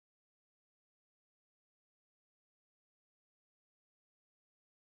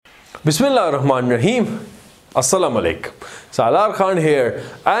Bismillah ar-Rahman ar-Rahim. Assalamu alaikum. Salaar Khan here,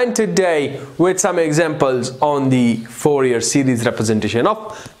 and today with some examples on the Fourier series representation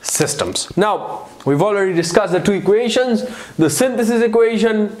of systems. Now, we've already discussed the two equations, the synthesis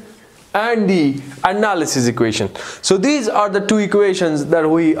equation and the analysis equation. So these are the two equations that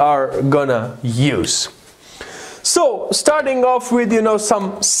we are gonna use. So starting off with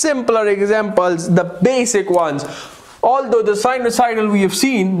some simpler examples, the basic ones. Although the sinusoidal we have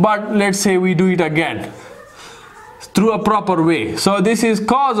seen, but let's say we do it again through a proper way. So this is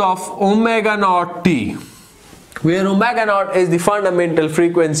cos of omega naught t, where omega naught is the fundamental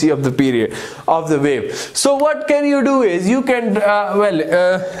frequency of the period of the wave. So what can you do is you can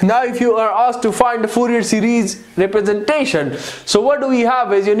now if you are asked to find the Fourier series representation, so what do we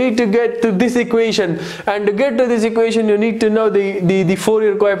have is you need to get to this equation, and to get to this equation you need to know the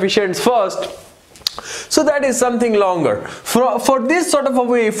Fourier coefficients first. So that is something longer. For this sort of a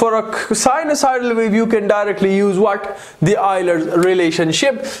wave, for a sinusoidal wave, you can directly use what? The Euler's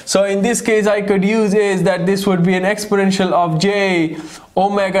relationship. So in this case I could use is that this would be an exponential of j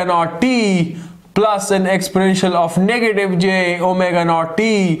omega naught t plus an exponential of negative j omega naught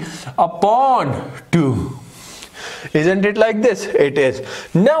t upon 2. Isn't it like this? It is.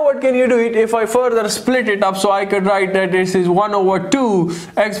 Now what can you do it if I further split it up? So I could write that this is 1 over 2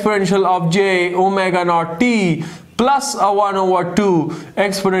 exponential of j omega naught t plus a 1 over 2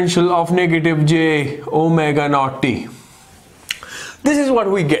 exponential of negative j omega naught t. This is what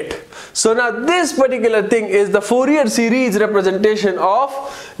we get. So now this particular thing is the Fourier series representation of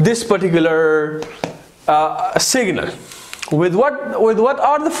this particular signal. With what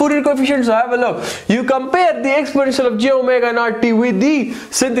are the Fourier coefficients? So have a look. You compare the exponential of j omega naught t with the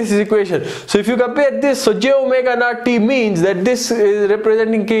synthesis equation. So if you compare this, so j omega naught t means that this is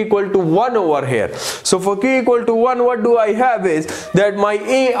representing k equal to 1 over here. So for k equal to 1, what do I have is that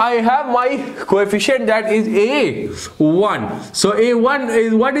I have my coefficient that is a1. So a1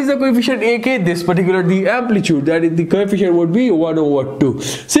 is, what is the coefficient ak? This particular, the amplitude, that is the coefficient would be 1 over 2.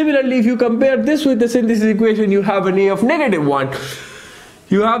 Similarly, if you compare this with the synthesis equation, you have an a of negative 1.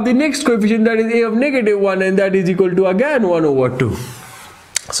 You have the next coefficient that is a of negative 1, and that is equal to again 1 over 2.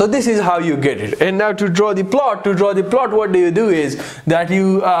 So this is how you get it. And now to draw the plot, what do you do is that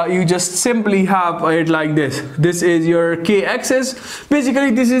you just simply have it like this. This is your k axis.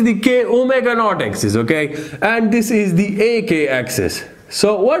 Basically this is the k omega naught axis, okay, and this is the ak axis.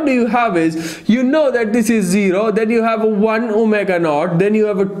 So what do you have is, you know that this is 0, then you have a 1 omega naught, then you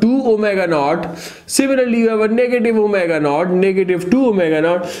have a 2 omega naught, similarly you have a negative omega naught, negative 2 omega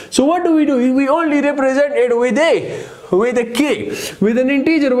naught. So what do? We only represent it with a k, with an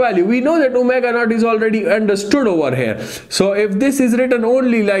integer value. We know that omega naught is already understood over here. So if this is written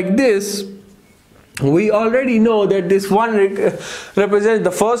only like this, we already know that this 1 represents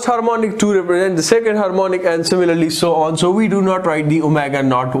the first harmonic, 2 represents the second harmonic, and similarly so on. So we do not write the omega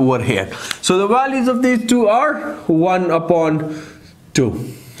naught over here. So the values of these two are 1 upon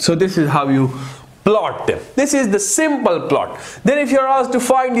 2. So this is how you plot them. This is the simple plot. Then if you are asked to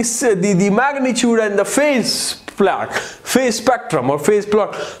find the magnitude and the phase spectrum or phase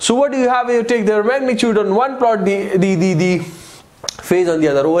plot, so what do you have? You take their magnitude on one plot, the phase on the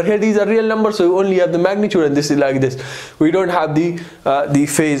other. Over here these are real numbers, so you only have the magnitude, and this is like this. We don't have the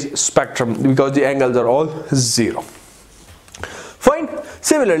phase spectrum because the angles are all 0. Fine.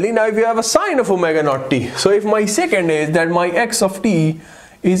 Similarly, now if you have a sine of omega naught t, so if my second is that my x of t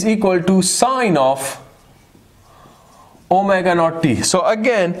is equal to sine of omega naught t. So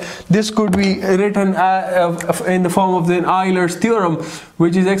again, this could be written in the form of the Euler's theorem,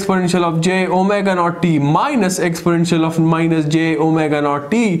 which is exponential of j omega naught t minus exponential of minus j omega naught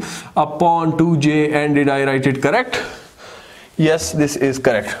t upon 2j. And did I write it correct? Yes, this is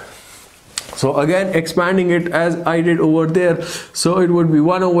correct. So again, expanding it as I did over there, so it would be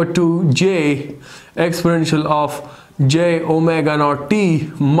 1 over 2j exponential of j omega naught t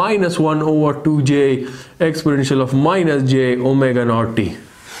minus 1 over 2j exponential of minus j omega naught t.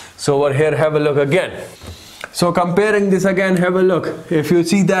 So over here, have a look again. So comparing this again, have a look. If you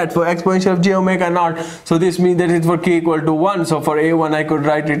see that for exponential of j omega naught, so this means that it's for k equal to 1. So for a1 I could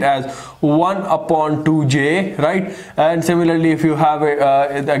write it as 1 upon 2j, right? And similarly if you have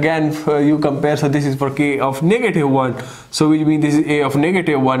it again, you compare, so this is for k of negative 1, so which means this is a of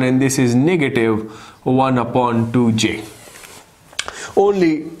negative 1, and this is negative 1 upon 2j.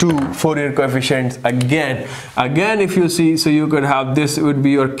 Only two Fourier coefficients again. If you see, so you could have, this would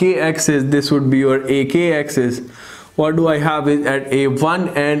be your k axis, this would be your ak axis. What do I have is at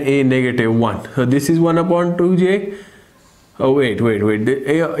a1 and a negative 1. So this is 1 upon 2j. Oh wait,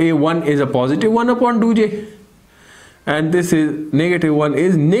 a1 is a positive 1 upon 2j. and this is negative 1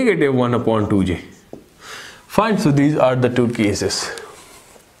 is negative 1 upon 2j. Fine, so these are the two cases.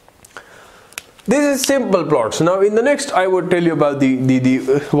 This is simple plots. Now in the next I would tell you about the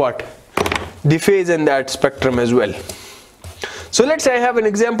phase and that spectrum as well. So let's say I have an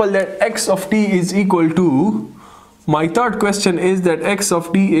example that x of t is equal to, my third question is that x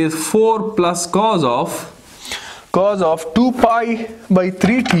of t is 4 plus cos of 2 pi by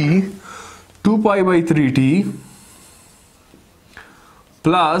 3t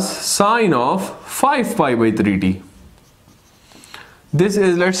plus sine of 5 pi by 3t. This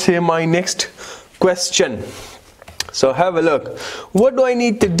is, let's say, my next question. So have a look. What do I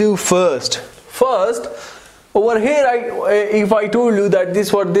need to do first? First, over here, if I told you that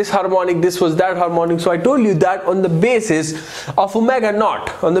this was this harmonic, this was that harmonic, so I told you that on the basis of omega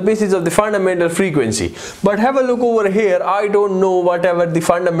naught, on the basis of the fundamental frequency. But have a look over here, I don't know whatever the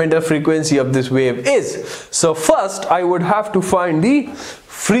fundamental frequency of this wave is. So first, I would have to find the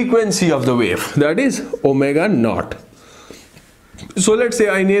frequency of the wave, that is omega naught. So let's say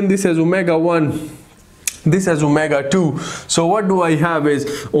I name this as omega 1, this as omega 2. So what do I have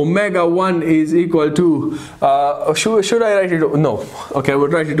is omega 1 is equal to, should I write it? No. Okay, I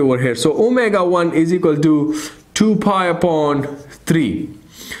would write it over here. So omega 1 is equal to 2 pi upon 3.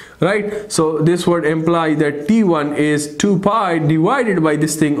 Right? So this would imply that T1 is 2 pi divided by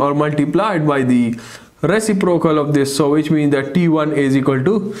this thing or multiplied by the reciprocal of this. So which means that T1 is equal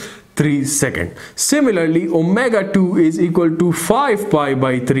to 3 seconds. Similarly, omega 2 is equal to 5 pi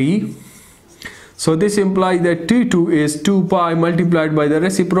by 3. So this implies that T2 is 2 pi multiplied by the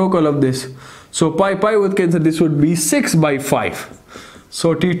reciprocal of this. So pi would cancel, this would be 6 by 5.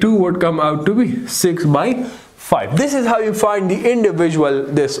 So T2 would come out to be 6 by 5. This is how you find the individual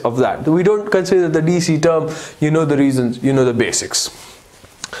this of that. We don't consider the DC term, you know the reasons, you know the basics.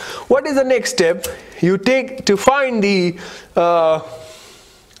 What is the next step? You take to find the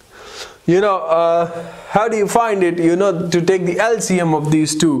how do you find it? To take the LCM of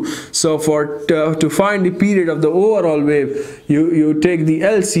these two. So to find the period of the overall wave, you take the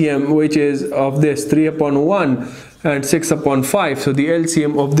LCM, which is of this 3 upon 1 and 6 upon 5. So the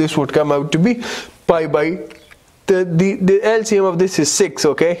LCM of this would come out to be pi by the LCM of this is 6.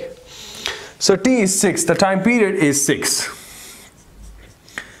 Okay, so t is 6, the time period is 6.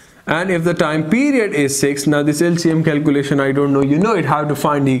 And if the time period is 6, now this LCM calculation, I don't know, you know it, how to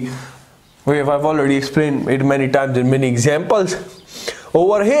find the wave. I've already explained it many times in many examples.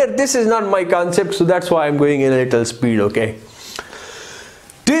 Over here, this is not my concept, so that's why I'm going in a little speed, okay?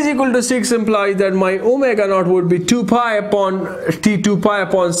 T is equal to 6 implies that my omega naught would be 2 pi upon T, 2 pi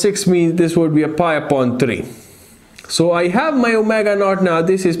upon 6 means this would be a pi upon 3. So I have my omega naught now,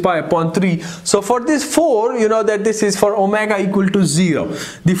 this is pi upon 3. So for this 4, you know that this is for omega equal to 0.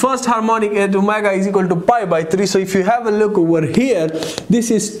 The first harmonic at omega is equal to pi by 3. So if you have a look over here, this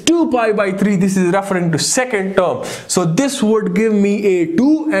is 2 pi by 3. This is referring to second term. So this would give me a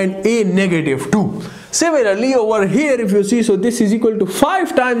 2 and a negative 2. Similarly over here, if you see, so this is equal to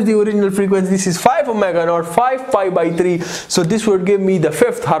 5 times the original frequency. This is 5 omega naught, 5 pi by 3. So this would give me the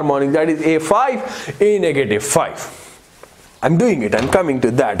fifth harmonic, that is a5, a negative 5. I'm doing it, I'm coming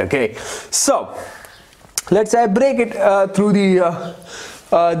to that, okay? So let's say I break it through the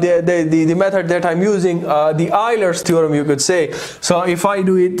method that I'm using, the Euler's theorem, you could say. So if I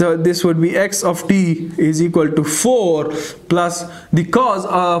do it, this would be x of t is equal to 4 plus the cos.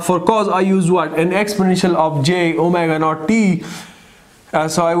 For cos I use what? An exponential of j omega naught t.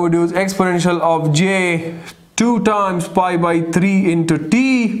 So I would use exponential of j 2 times pi by 3 into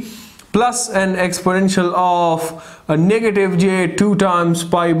t plus an exponential of a negative j 2 times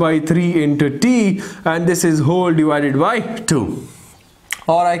pi by 3 into t, and this is whole divided by 2.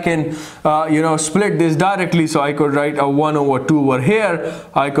 Or I can split this directly, so I could write a 1 over 2 over here,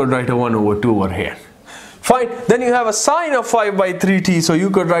 I could write a 1 over 2 over here. Fine, then you have a sine of 5 by 3t, so you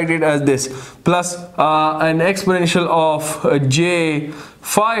could write it as this, plus an exponential of j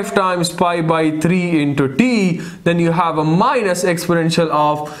 5 times pi by 3 into t, then you have a minus exponential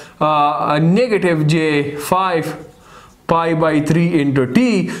of a negative j 5 pi by 3 into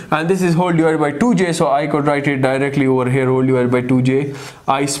t, and this is whole divided by 2j, so I could write it directly over here, whole divided by 2j.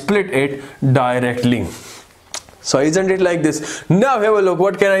 I split it directly. So isn't it like this? Now have a look,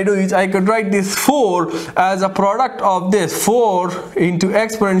 what can I do is I could write this 4 as a product of this 4 into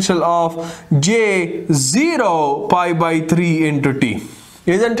exponential of j 0 pi by 3 into t.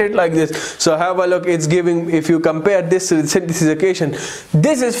 Isn't it like this? So have a look, it's giving, if you compare this to the synthesis equation,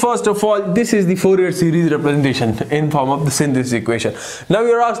 this is first of all, this is the Fourier series representation in form of the synthesis equation. Now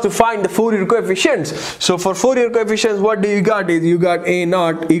you're asked to find the Fourier coefficients. So for Fourier coefficients, what do you got is you got a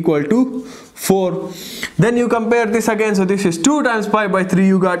naught equal to 4. Then you compare this again, so this is 2 times pi by 3,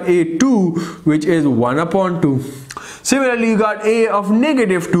 you got a2, which is 1 upon 2. Similarly, you got a of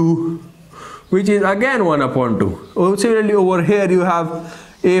negative 2, which is again 1 upon 2. Similarly, over here you have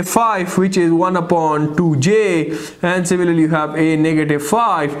a5, which is 1 upon 2j, and similarly you have a negative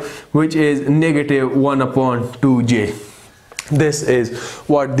 5, which is negative 1 upon 2j. This is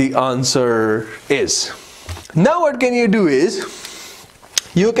what the answer is. Now what can you do is,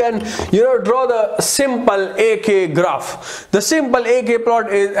 you can draw the simple AK graph. The simple AK plot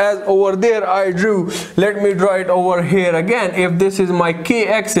is as over there I drew. Let me draw it over here again. If this is my K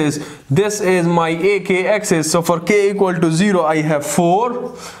axis, this is my AK axis. So for K equal to 0 I have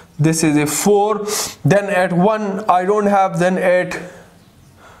 4. This is a 4. Then at 1 I don't have. Then at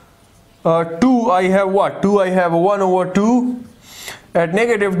 2 I have what? 2 I have 1 over 2. At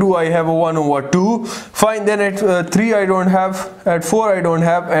negative 2 I have a 1 over 2. Fine. Then at 3 I don't have. At 4 I don't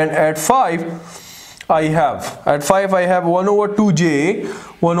have. And at 5 I have. At 5 I have 1 over 2j.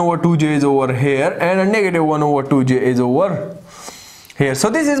 1 over 2j is over here. And a negative 1 over 2j is over here. So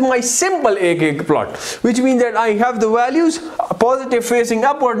this is my simple AK plot, which means that I have the values positive facing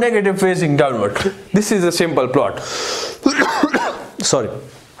upward, negative facing downward. This is a simple plot. Sorry.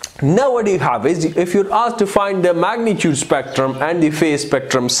 Now what you have is, if you're asked to find the magnitude spectrum and the phase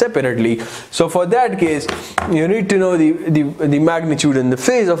spectrum separately, so for that case you need to know the magnitude and the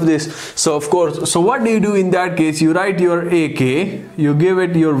phase of this. So of course, so what do you do in that case? You write your AK, you give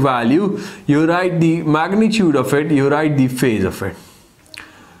it your value, you write the magnitude of it, you write the phase of it.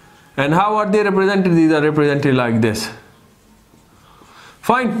 And how are they represented? These are represented like this.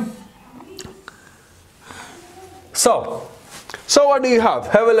 Fine. So what do you have?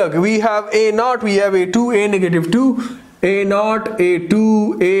 Have a look. We have a naught, we have a2, a negative 2, a naught,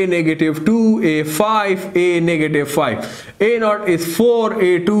 a2, a negative 2, a5, a negative 5. A naught is 4,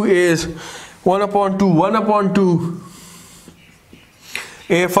 a2 is 1 upon 2, 1 upon 2.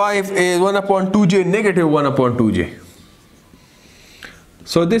 A5 is 1 upon 2j, negative 1 upon 2j.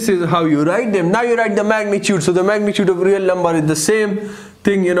 So this is how you write them. Now you write the magnitude. So the magnitude of real number is the same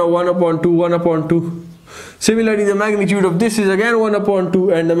thing, 1 upon 2, 1 upon 2. Similarly, the magnitude of this is again 1 upon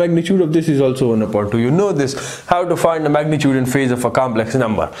 2, and the magnitude of this is also 1 upon 2. You know this, how to find the magnitude and phase of a complex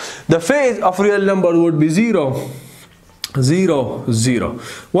number. The phase of real number would be 0, 0, 0.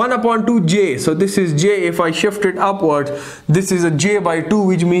 1 upon 2j, so this is j. If I shift it upwards, this is a j by 2,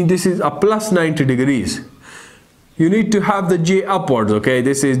 which means this is a plus 90 degrees. You need to have the j upwards, okay?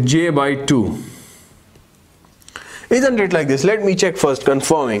 This is j by 2. Isn't it like this? Let me check first,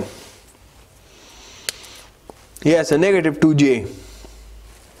 confirming. Yes, a negative 2j.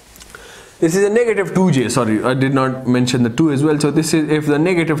 This is a negative 2j. Sorry, I did not mention the 2 as well. So this is, if the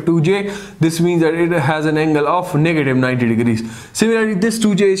negative 2j, this means that it has an angle of negative 90 degrees. Similarly, this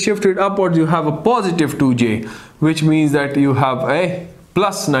 2j is shifted upwards, you have a positive 2j, which means that you have a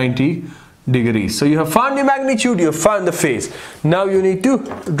plus 90 degrees. So you have found the magnitude, you have found the phase. Now you need to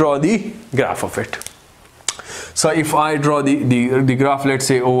draw the graph of it. So if I draw the graph, let's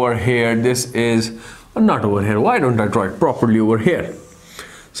say over here, this is not over here. Why don't I draw it properly over here?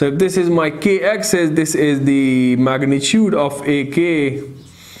 So if this is my K axis, this is the magnitude of AK.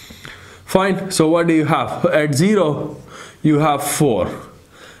 Fine. So what do you have? At 0, you have 4.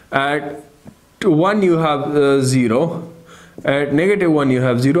 At 1, you have 0. At negative 1, you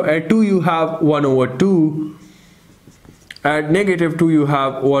have 0. At 2, you have 1 over 2. At negative 2, you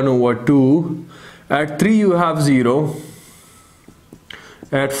have 1 over 2. At 3, you have 0.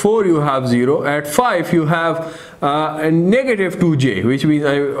 At 4 you have 0. At 5 you have a negative 2j, which means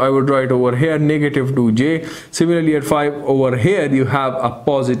I would write over here negative 2j. Similarly, at 5 over here you have a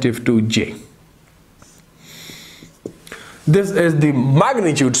positive 2j. This is the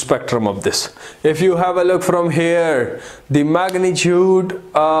magnitude spectrum of this. If you have a look from here, the magnitude,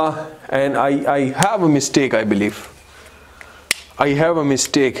 and I have a mistake, I believe. I have a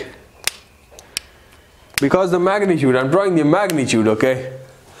mistake. Because the magnitude, I'm drawing the magnitude, okay?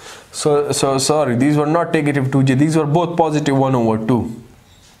 So sorry, these were not negative 2j, these were both positive 1 over 2.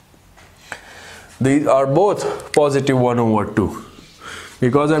 These are both positive 1 over 2.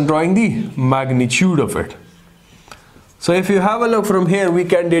 Because I'm drawing the magnitude of it. So if you have a look from here, we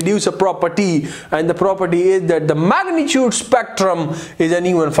can deduce a property, and the property is that the magnitude spectrum is an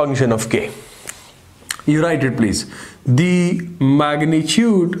even function of k. You write it please. The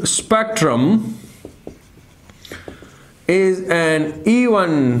magnitude spectrum is an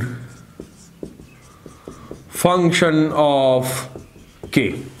even function of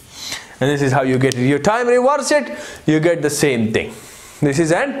k. And this is how you get it. You time reverse it, you get the same thing. This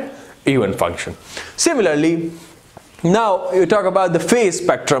is an even function. Similarly, Now you talk about the phase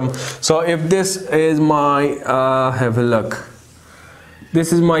spectrum. So if this is my have a look,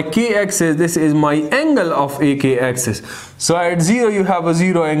 this is my k-axis, this is my angle of a k-axis. So at 0 you have a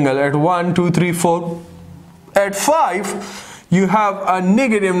 0 angle, at 1 2 3 4, at 5 you have a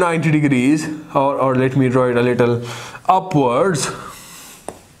negative 90 degrees, or let me draw it a little upwards.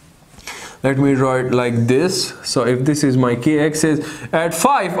 Let me draw it like this. So if this is my k-axis, at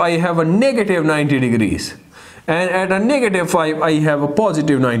 5 I have a negative 90 degrees, and at a negative 5 I have a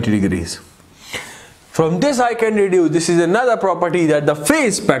positive 90 degrees. From this I can deduce, this is another property, that the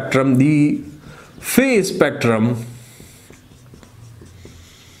phase spectrum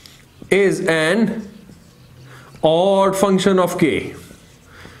is an odd function of k.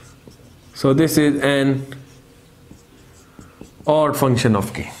 So this is an odd function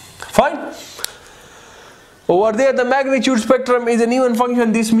of k. Fine. Over there the magnitude spectrum is an even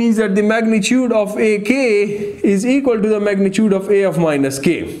function. This means that the magnitude of ak is equal to the magnitude of a of minus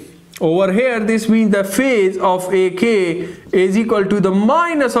k. Over here this means the phase of ak is equal to the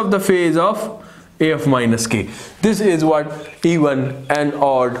minus of the phase of a of minus k. This is what even and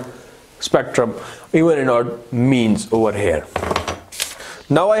odd spectrum, even and odd, means over here.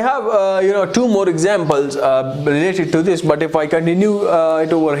 Now I have two more examples related to this, but if I continue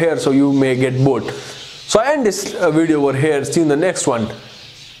it over here, so you may get bored. So I end this video over here. See you in the next one.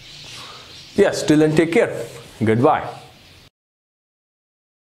 Yes, till then, take care. Goodbye.